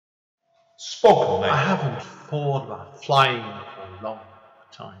Spoken I name. haven't thought about flying for a long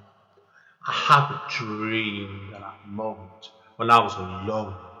time. I haven't dreamed at that moment when I was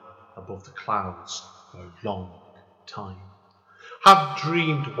alone above the clouds for a long time. I haven't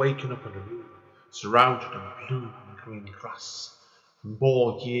dreamed waking up in a room surrounded in blue and green grass for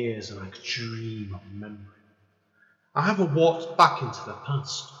more years than I could dream of remembering. I haven't walked back into the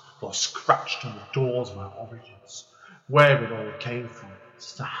past or scratched on the doors of my origins, where it all came from,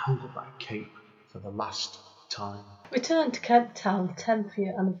 since I held up that cape for the last time. Return to Cape Town 10th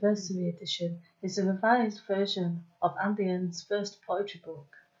Year Anniversary Edition is a revised version of Andy N's first poetry book.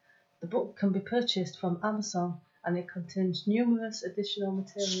 The book can be purchased from Amazon and it contains numerous additional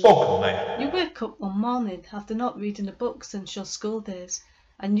material. Spoken name. You wake up one morning after not reading a book since your school days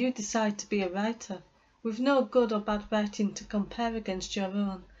and you decide to be a writer. With no good or bad writing to compare against your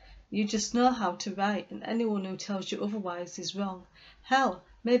own. You just know how to write and anyone who tells you otherwise is wrong. Hell,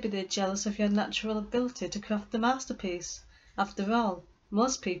 maybe they're jealous of your natural ability to craft the masterpiece. After all,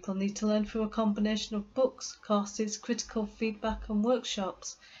 most people need to learn through a combination of books, courses, critical feedback and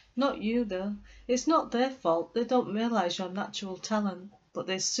workshops. Not you though. It's not their fault they don't realise your natural talent, but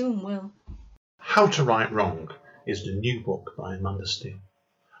they soon will. How to Write Wrong is the new book by Amanda Steele.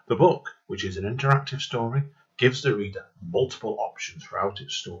 The book, which is an interactive story, gives the reader multiple options throughout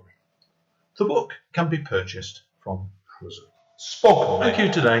its story. The book can be purchased from Amazon. Spoken Thank name.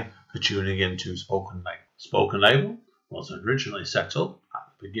 you today for tuning in to Spoken Label. Spoken Label was originally set up at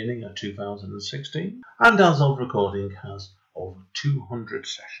the beginning of 2016 and as of recording has over 200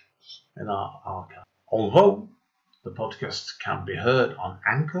 sessions in our archive. Although the podcast can be heard on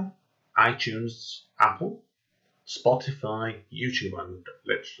Anchor, iTunes, Apple, Spotify, YouTube and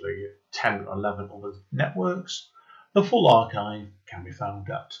literally 10 or 11 other networks, the full archive can be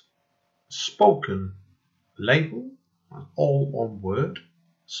found at Spoken Label, all one word,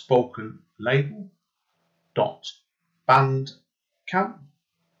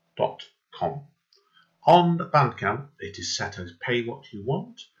 spokenlabel.bandcamp.com. On Bandcamp, it is set as pay what you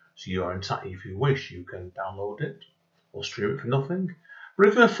want, so you are entitled, if you wish, you can download it or stream it for nothing. But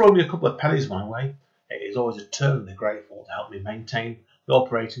if you throw me a couple of pennies my way, it is always eternally grateful to help me maintain the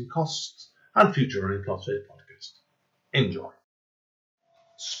operating costs and future running costs of this podcast. Enjoy.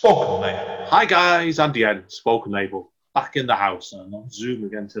 Spoken name. Hi guys, Andy N, Spoken Label, back in the house and on Zoom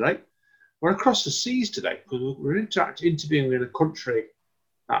again today. We're across the seas today because we're interviewing in a country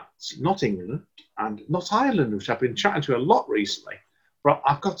that's not England and not Ireland, which I've been chatting to a lot recently. But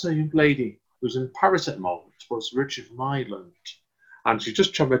I've got a young lady who's in Paris at the moment, who's originally from Ireland, and she's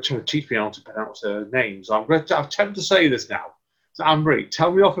just trying to teach me how to pronounce her name. So I'm tempted to say this now. So Anne-Marie,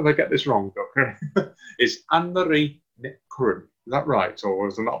 tell me off if I get this wrong, okay? It's Anne-Marie Curran. Is that right, or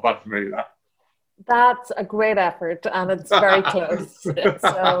is it not bad for me? That's a great effort, and it's very close.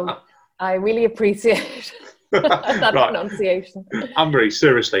 So I really appreciate that pronunciation. Anne-Marie,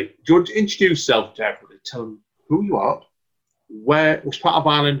 seriously, do you want to introduce yourself to everybody? Tell them who you are, which part of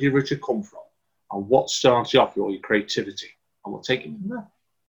Ireland you originally come from, and what started you off with all your creativity, and we'll take it from there.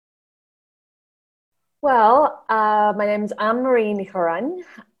 Well, my name is Anne-Marie Ní Chóráin,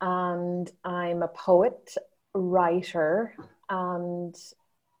 and I'm a poet, writer, and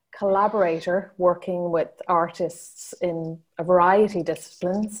collaborator working with artists in a variety of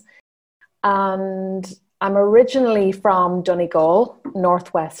disciplines. And I'm originally from Donegal,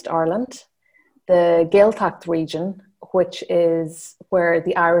 Northwest Ireland, the Gaeltacht region, which is where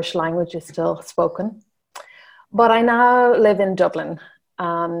the Irish language is still spoken. But I now live in Dublin,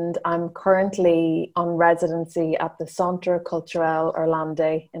 and I'm currently on residency at the Centre Culturel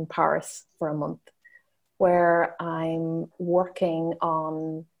Irlandais in Paris for a month, where I'm working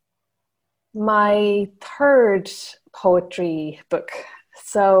on my third poetry book.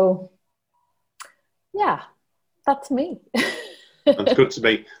 So, yeah, that's me. That's good to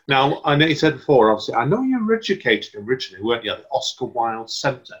me. Now, I know you said before, obviously, I know you were educated originally, weren't you, at the Oscar Wilde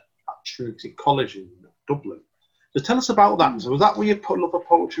Centre at Trinity College in Dublin. So tell us about that. So was that where your love of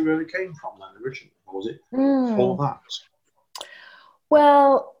poetry really came from then originally? Or was it before that?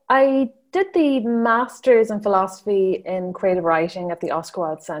 Well, I did the Masters in Philosophy in Creative Writing at the Oscar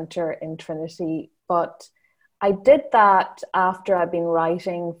Wilde Centre in Trinity, but I did that after I'd been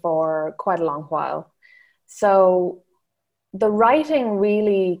writing for quite a long while. So the writing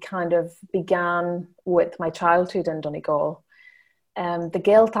really kind of began with my childhood in Donegal. The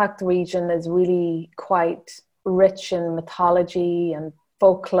Gaeltacht region is really quite rich in mythology and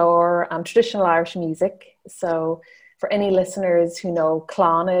folklore and traditional Irish music. So for any listeners who know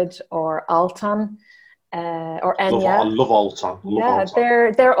Clonid or Altan or Enya. I love Altan.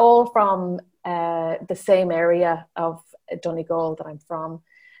 They're all from the same area of Donegal that I'm from.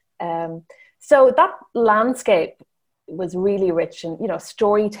 So that landscape was really rich in,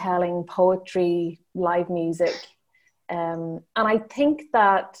 storytelling, poetry, live music. And I think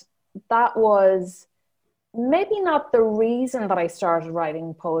that was maybe not the reason that I started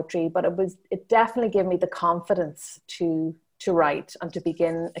writing poetry, but it definitely gave me the confidence to write and to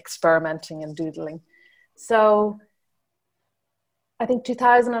begin experimenting and doodling. So I think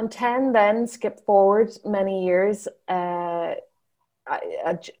 2010, then skip forward many years, I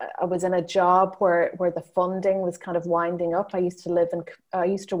was in a job where the funding was kind of winding up. I used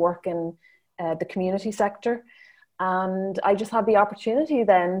to work in the community sector. And I just had the opportunity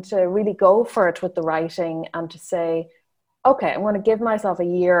then to really go for it with the writing and to say, okay, I'm going to give myself a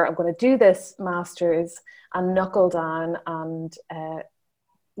year. I'm going to do this master's and knuckle down and,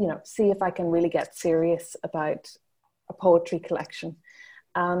 see if I can really get serious about a poetry collection.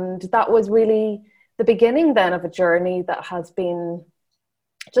 And that was really the beginning then of a journey that has been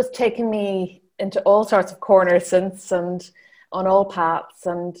just taking me into all sorts of corners since and on all paths.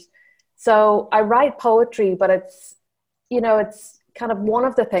 And so I write poetry, but it's kind of one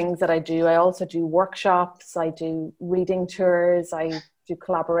of the things that I do. I also do workshops, I do reading tours, I do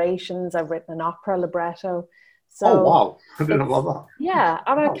collaborations, I've written an opera libretto. So oh, wow. I didn't know about that. Yeah,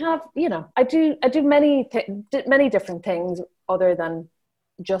 and I kind of, I do many different things other than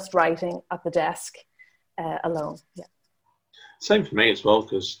just writing at the desk alone. Yeah. Same for me as well,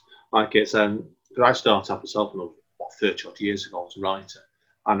 because it's I started out myself 30 odd years ago as a writer.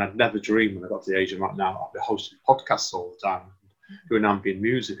 And I'd never dreamed when I got to the age I'm at now, I'd be hosting podcasts all the time, doing ambient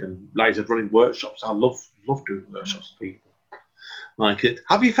music, and like I said, running workshops. I love doing workshops with people. Like it.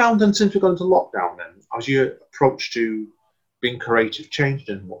 Have you found then, since we got into lockdown, then has your approach to being creative changed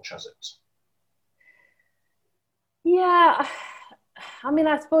in much, has it? Yeah, I mean,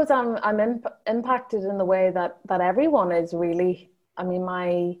 I suppose I'm impacted in the way that everyone is really. I mean,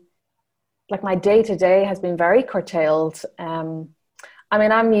 my day-to-day has been very curtailed. I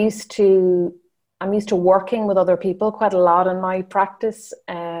mean, I'm used to working with other people quite a lot in my practice.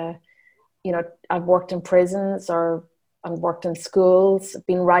 I've worked in prisons or I've worked in schools,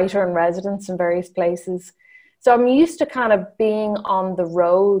 been writer in residence in various places. So I'm used to kind of being on the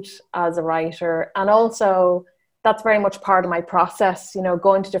road as a writer. And also that's very much part of my process,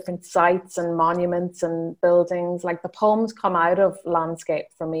 going to different sites and monuments and buildings. Like the poems come out of landscape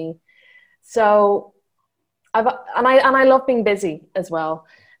for me. So I love being busy as well.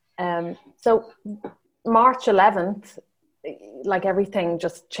 So March 11th, like everything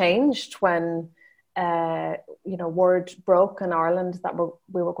just changed when, word broke in Ireland that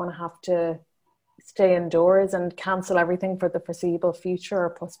we were going to have to stay indoors and cancel everything for the foreseeable future or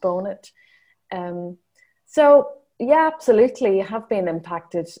postpone it. So yeah, absolutely, I have been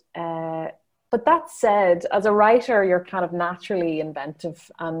impacted. But that said, as a writer, you're kind of naturally inventive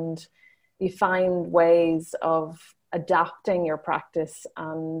and you find ways of adapting your practice,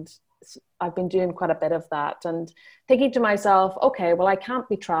 and I've been doing quite a bit of that and thinking to myself, okay, well, I can't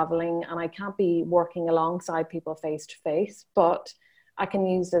be traveling and I can't be working alongside people face to face, but I can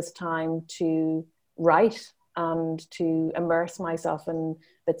use this time to write and to immerse myself in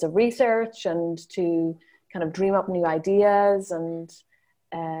bits of research and to kind of dream up new ideas. And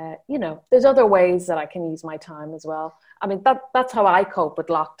there's other ways that I can use my time as well. I mean, that's how I cope with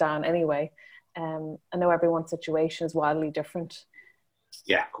lockdown anyway. I know everyone's situation is wildly different.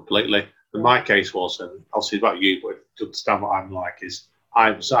 Yeah, completely. In my case was, and I'll see about you, but to understand what I'm like is,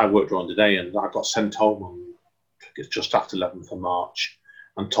 I worked around today and I got sent home on, I think it's just after 11th of March,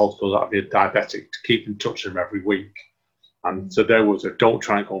 and told people that I'd be a diabetic to keep in touch with them every week. And so there was don't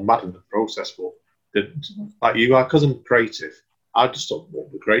try and go mad in the process, but like you are, because I'm creative, I just thought what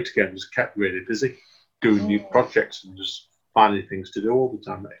would be great again, just kept really busy doing new projects and just finding things to do all the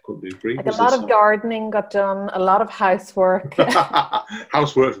time that I couldn't do previously. Like a lot of gardening got done, a lot of housework.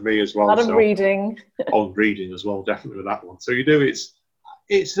 Housework for me as well. A lot of reading. Reading as well, definitely with that one. So you do, it's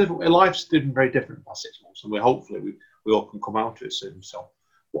different. Life's been very different in the past 6 months, and hopefully we all can come out of it soon. So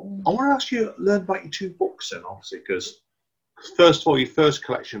I want to ask you, learn about your 2 books then, obviously, because first of all, your first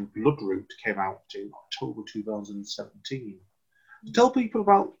collection, Bloodroot, came out in October 2017. Tell people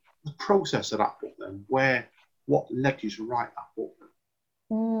about the process of that book then, what led you to write that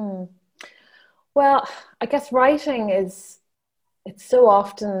book? Well, I guess writing it's so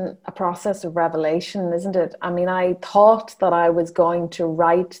often a process of revelation, isn't it? I mean, I thought that I was going to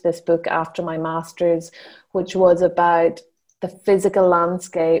write this book after my master's, which was about the physical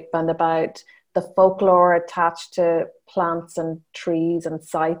landscape and about the folklore attached to plants and trees and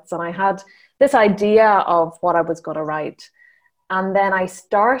sites. And I had this idea of what I was going to write. And then I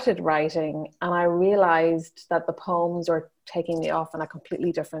started writing, and I realized that the poems were taking me off in a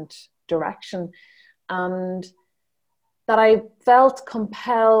completely different direction, and that I felt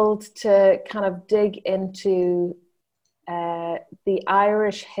compelled to kind of dig into the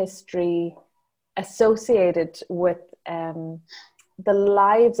Irish history associated with the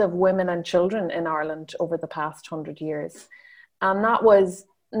lives of women and children in Ireland over the past 100 years. And that was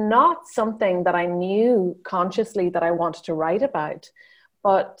not something that I knew consciously that I wanted to write about,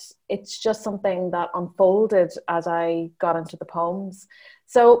 but it's just something that unfolded as I got into the poems.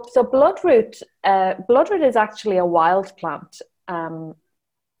 So bloodroot is actually a wild plant.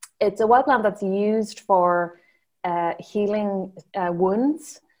 It's a wild plant that's used for healing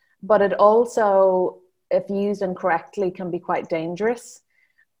wounds, but it also, if used incorrectly, can be quite dangerous.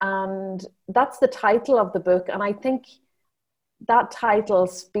 And that's the title of the book. And I think that title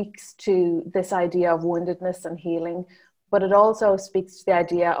speaks to this idea of woundedness and healing, but it also speaks to the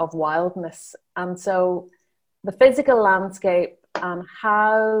idea of wildness. And so the physical landscape and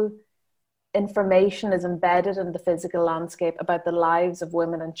how information is embedded in the physical landscape about the lives of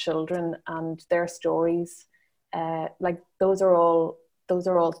women and children and their stories, like those are all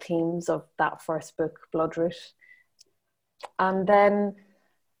themes of that first book, Bloodroot. And then,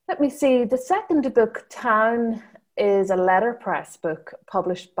 let me see, the second book, Town, is a letterpress book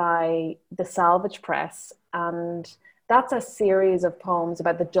published by the Salvage Press, and that's a series of poems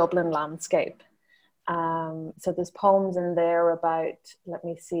about the Dublin landscape. So there's poems in there about, let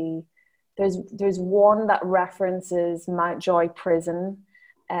me see, there's one that references Mountjoy Prison.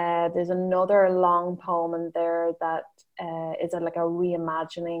 There's another long poem in there that is like a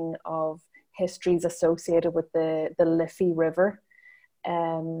reimagining of histories associated with the Liffey River.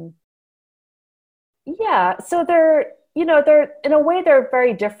 Yeah, so they're in a way they're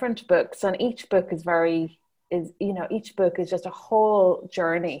very different books, and each book is each book is just a whole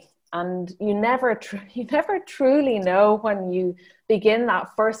journey, and you never truly know when you begin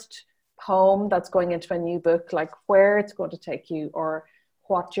that first poem that's going into a new book, like where it's going to take you or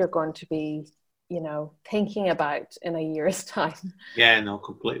what you're going to be, thinking about in a year's time. Yeah, no,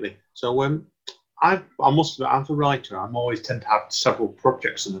 completely. So I must admit, as a writer, I'm always tend to have several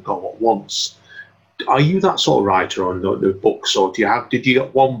projects in the go at once. Are you that sort of writer on the books, or did you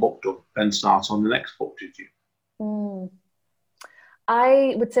get one book done then start on the next book? Did you?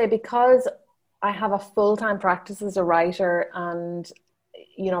 I would say, because I have a full-time practice as a writer, and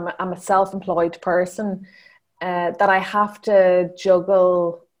I'm a self-employed person, that I have to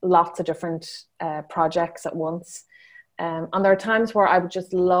juggle lots of different projects at once. And there are times where I would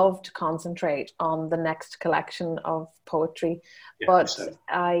just love to concentrate on the next collection of poetry, but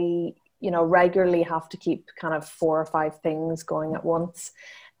I regularly have to keep kind of 4 or 5 things going at once.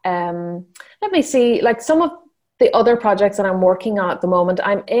 Let me see, like some of the other projects that I'm working on at the moment,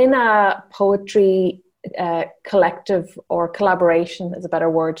 I'm in a poetry collective, or collaboration is a better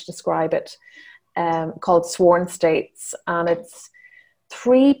word to describe it, called Sworn States. And it's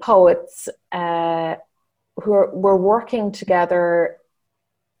 3 poets who were working together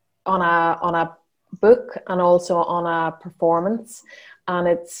on a book and also on a performance, and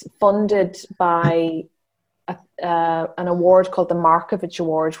it's funded by an award called the Markovitch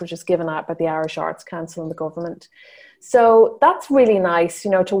Award, which is given out by the Irish Arts Council and the government. So that's really nice,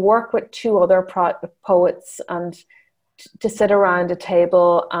 to work with 2 other poets and to sit around a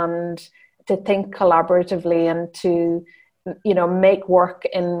table and to think collaboratively and to make work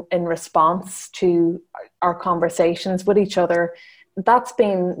in response to our conversations with each other. That's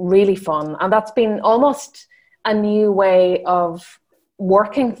been really fun, and that's been almost a new way of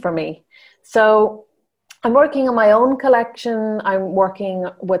working for me. So I'm working on my own collection. I'm working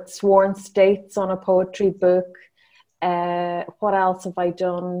with Sworn States on a poetry book. What else have I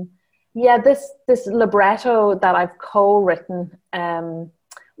done? Yeah, this libretto that I've co-written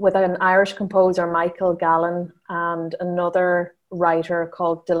with an Irish composer, Michael Gallen, and another writer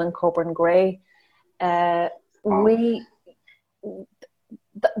called Dylan Coburn Gray.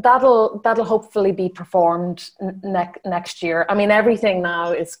 That'll hopefully be performed next year. I mean, everything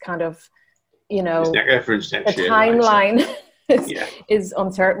now is kind of, the timeline is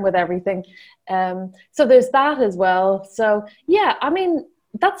uncertain with everything. So there's that as well. So yeah, I mean,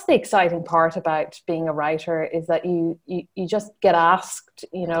 that's the exciting part about being a writer, is that you just get asked,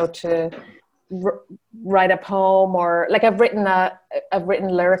 to write a poem, or like I've written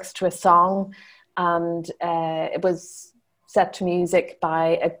lyrics to a song, and it was set to music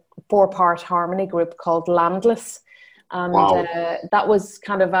by a 4-part harmony group called Landless, and that was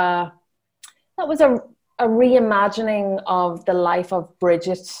kind of a reimagining of the life of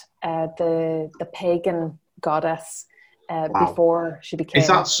Bridget, the pagan goddess, Wow. before she became. Is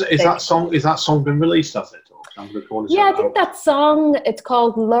that song been released? Has it? Yeah, I think that song. It's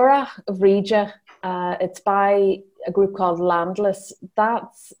called Lura of Regia. It's by a group called Landless.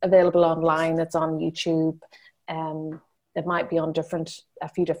 That's available online. It's on YouTube. It might be on a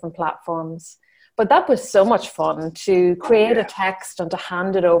few different platforms. But that was so much fun to create a text and to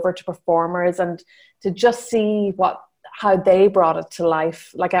hand it over to performers and to just see how they brought it to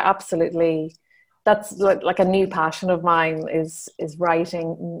life. Like that's like a new passion of mine is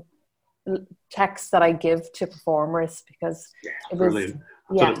writing texts that I give to performers, because it was brilliant.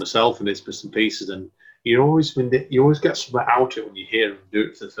 I've done it myself in bits and pieces, and you always get something out of it when you hear them do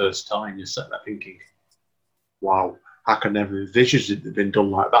it for the first time. You're sitting there thinking, wow, I could never envisage it had been done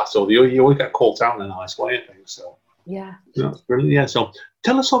like that. So you always get caught out in a nice way, I think. So yeah, that's brilliant. Yeah. So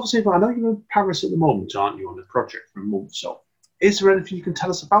tell us, obviously, I know you're in Paris at the moment, aren't you, on a project for a month? So is there anything you can tell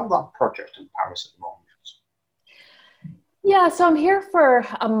us about that project in Paris at the moment? Yeah, so I'm here for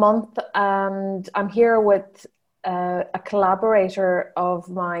a month, and I'm here with a collaborator of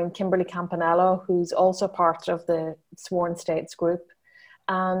mine, Kimberly Campanello, who's also part of the Sworn States group.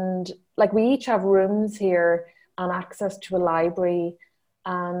 And like, we each have rooms here and access to a library,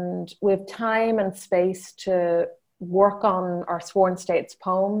 and we have time and space to work on our Sworn States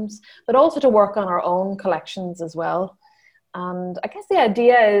poems, but also to work on our own collections as well. And I guess the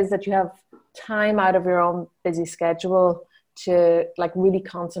idea is that you have time out of your own busy schedule to like really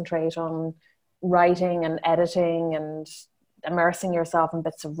concentrate on writing and editing and immersing yourself in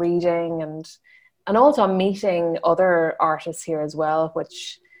bits of reading, and also meeting other artists here as well,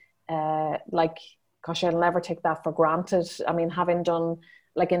 which gosh, I'll never take that for granted. I mean, having done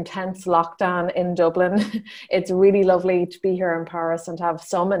like intense lockdown in Dublin, it's really lovely to be here in Paris and to have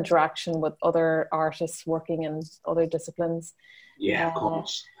some interaction with other artists working in other disciplines. Yeah, of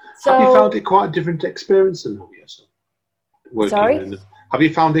course. So, have you found it quite a different experience than have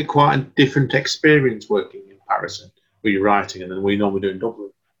you found it quite a different experience working in Paris where you're writing and then we normally do in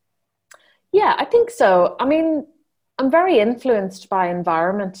Dublin? Yeah, I think so. I mean, I'm very influenced by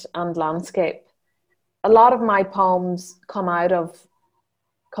environment and landscape. A lot of my poems come out of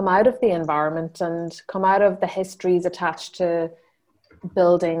the environment and come out of the histories attached to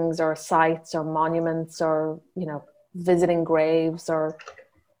buildings or sites or monuments, or, you know, visiting graves, or,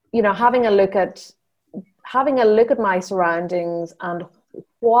 you know, having a look at my surroundings and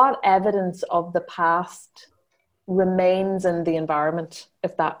what evidence of the past remains in the environment,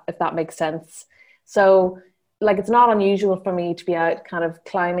 if that makes sense. So like, it's not unusual for me to be out kind of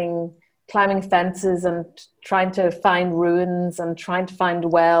climbing fences and trying to find ruins and trying to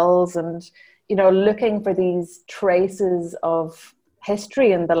find wells and, you know, looking for these traces of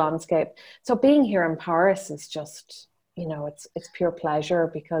history in the landscape. So being here in Paris is just, you know, it's pure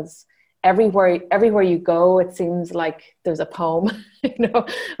pleasure, because everywhere you go, it seems like there's a poem. You know,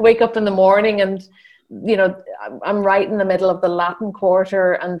 wake up in the morning and, you know, I'm right in the middle of the Latin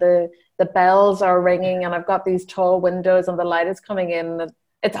Quarter, and the bells are ringing, and I've got these tall windows and the light is coming in, and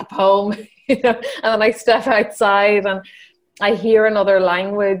it's a poem. You know, and then I step outside and I hear another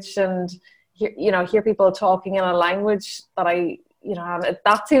language and hear people talking in a language that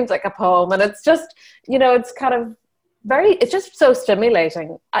that seems like a poem. And it's just, you know, it's kind of it's just so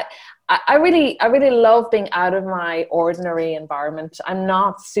stimulating. I really love being out of my ordinary environment. I'm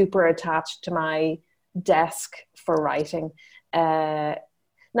not super attached to my desk for writing.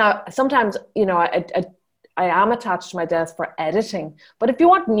 Now, sometimes, you know, I am attached to my desk for editing, but if you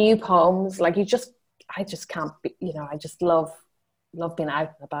want new poems, like I just can't be, you know, I just love being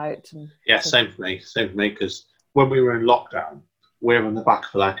out and about. Same for me, because when we were in lockdown, we're on the back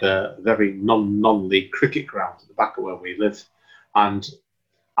of like a very non-league cricket ground at the back of where we live, and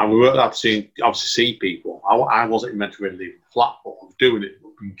we weren't allowed to obviously see people. I wasn't meant to really leave the flat, but I was doing it,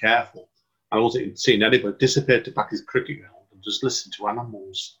 but being careful. I wasn't even seeing anybody. Disappeared to back his cricket ground and just listen to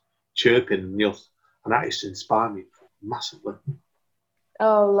animals chirping and and that used to inspire me massively.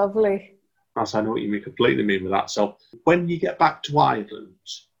 Oh, lovely. As I know what you completely mean with that. So when you get back to Ireland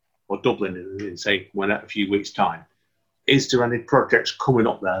or Dublin in say, a few weeks' time, is there any projects coming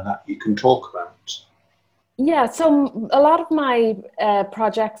up there that you can talk about? Yeah, so a lot of my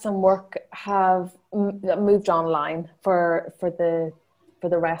projects and work have moved online for the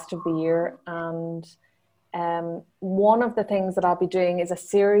rest of the year, and one of the things that I'll be doing is a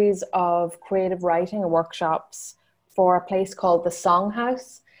series of creative writing workshops for a place called the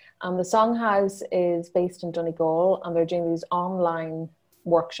Songhouse. The Songhouse is based in Donegal, and they're doing these online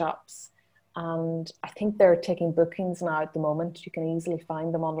workshops. And I think they're taking bookings now at the moment. You can easily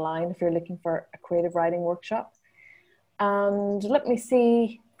find them online if you're looking for a creative writing workshop. And let me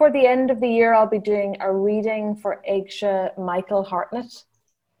see, for the end of the year, I'll be doing a reading for Aigsha Michael Hartnett,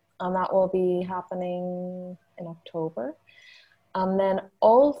 and that will be happening in October. And then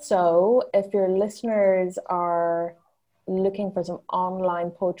also, if your listeners are looking for some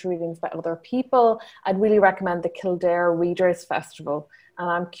online poetry readings by other people, I'd really recommend the Kildare Readers Festival. And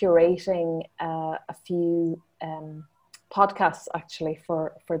I'm curating a few podcasts actually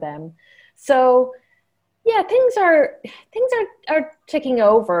for them. So yeah, things are ticking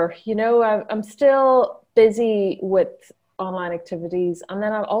over. You know, I'm still busy with online activities, and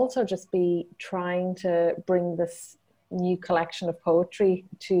then I'll also just be trying to bring this new collection of poetry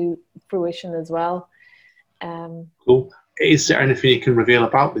to fruition as well. Cool. Is there anything you can reveal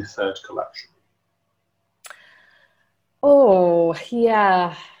about the third collection? Oh,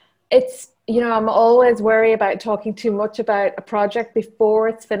 yeah. It's, you know, I'm always wary about talking too much about a project before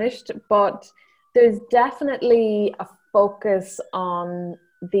it's finished, but there's definitely a focus on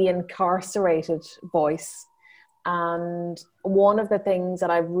the incarcerated voice. And one of the things that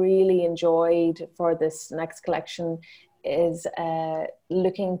I've really enjoyed for this next collection is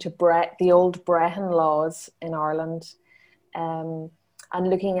looking to the old Brehon laws in Ireland, and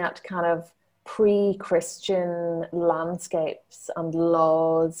looking at kind of pre-Christian landscapes and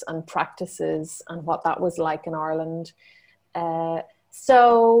laws and practices and what that was like in Ireland.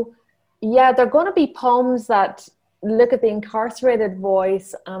 So yeah, they're going to be poems that look at the incarcerated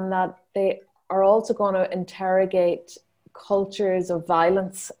voice, and that they are also going to interrogate cultures of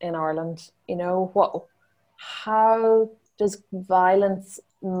violence in Ireland. You know, how does violence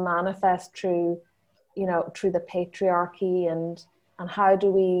manifest through the patriarchy, and how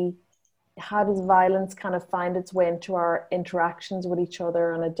does violence kind of find its way into our interactions with each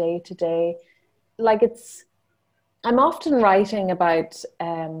other on a day-to-day? Like, I'm often writing about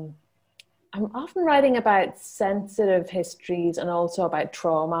sensitive histories and also about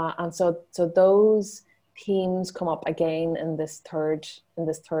trauma, and so those themes come up again in this third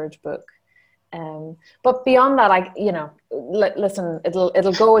book. But beyond that, listen,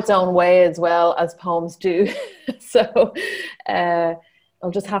 it'll go its own way as well as poems do. So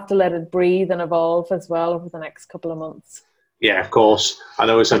I'll just have to let it breathe and evolve as well over the next couple of months. Yeah, of course. I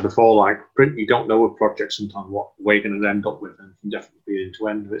know I said before, like, you don't know with projects sometimes what we're going to end up with, and it can definitely be end to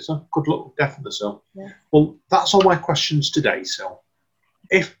end of it. So good luck, definitely. So, yeah. Well, that's all my questions today. So,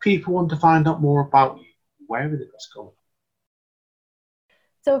 if people want to find out more about you, where would they best go?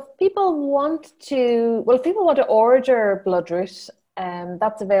 So, if people want to order Bloodroot,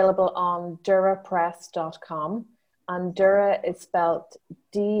 that's available on durapress.com, and Dura is spelled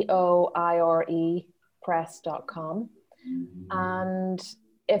DOIRE press.com. And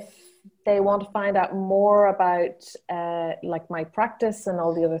if they want to find out more about like my practice and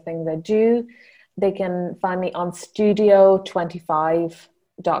all the other things I do, they can find me on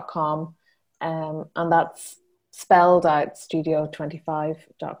studio25.com, and that's spelled out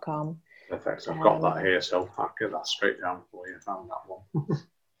studio25.com. Perfect. I've got that here, so I'll get that straight down for you. I found that one.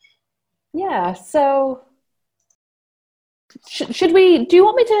 Yeah. So should we? Do you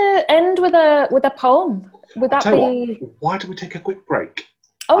want me to end with a poem? Would that be? Why don't we take a quick break?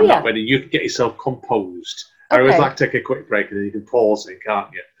 Oh, and yeah. That way you can get yourself composed. Okay. I always like to take a quick break, and then you can pause it,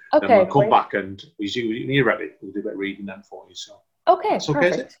 can't you? Okay. Then we'll come back, and when you're ready, we'll do a bit of reading then for you. So. Okay. That's okay,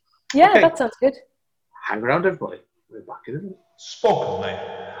 perfect. is it? Yeah, okay. That sounds good. Hang around, everybody. We're back in a minute. Spoken, mate.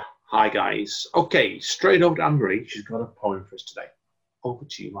 Hi, guys. Okay, straight over to Anne-Marie. She's got a poem for us today. Over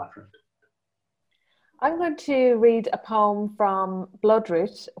to you, my friend. I'm going to read a poem from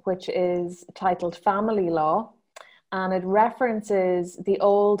Bloodroot, which is titled Family Law, and it references the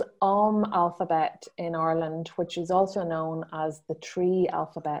old alphabet in Ireland, which is also known as the Tree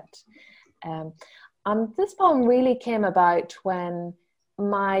alphabet. And this poem really came about when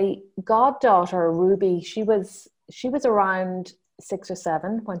my goddaughter Ruby, she was around 6 or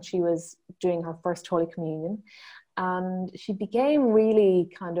 7 when she was doing her first Holy Communion, and she became really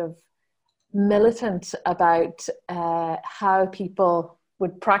kind of militant about how people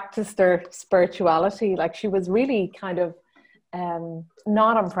would practice their spirituality. Like, she was really kind of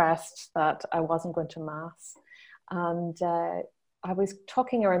not impressed that I wasn't going to Mass. And I was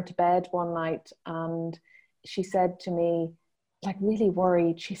tucking her into bed one night, and she said to me, like really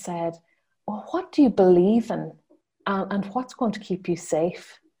worried, she said, "Oh, what do you believe in? And what's going to keep you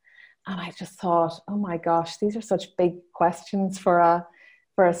safe?" And I just thought, oh my gosh, these are such big questions for a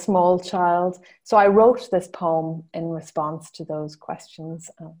small child. So I wrote this poem in response to those questions.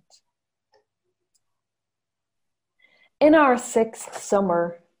 And in our 6th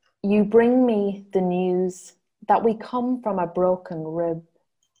summer, you bring me the news that we come from a broken rib.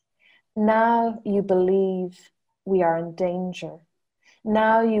 Now you believe we are in danger.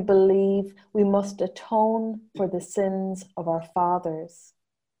 Now you believe we must atone for the sins of our fathers.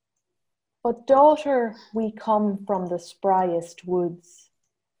 But daughter, we come from the spryest woods.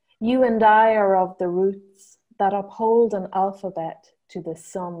 You and I are of the roots that uphold an alphabet to the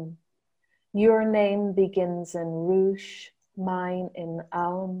sun. Your name begins in Roosh, mine in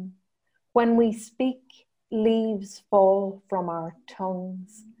Alm. When we speak, leaves fall from our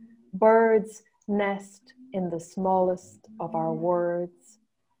tongues. Birds nest in the smallest of our words.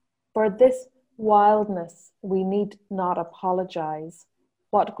 For this wildness, we need not apologize.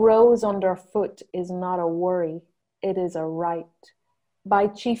 What grows underfoot is not a worry, it is a right. By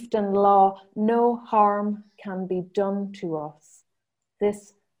chieftain law, no harm can be done to us.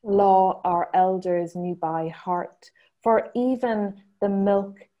 This law our elders knew by heart, for even the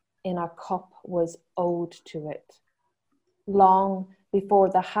milk in a cup was owed to it. Long before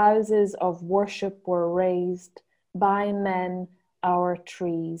the houses of worship were raised, by men our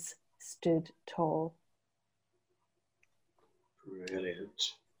trees stood tall. Brilliant.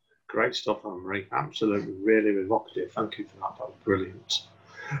 Great stuff, Anne-Marie. Absolutely, really evocative. Thank you for that. That was brilliant.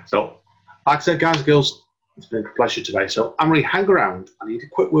 So, like I said, guys and girls, it's been a pleasure today. So, Anne-Marie, hang around. I need a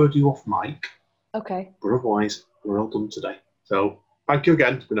quick word with you off mic. Okay. But otherwise, we're all done today. So, thank you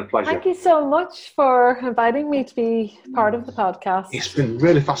again. It's been a pleasure. Thank you so much for inviting me to be part of the podcast. It's been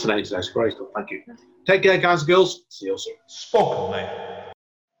really fascinating today. It's great stuff. Thank you. Take care, guys and girls. See you soon. Spoken, mate.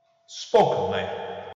 Spoken, mate.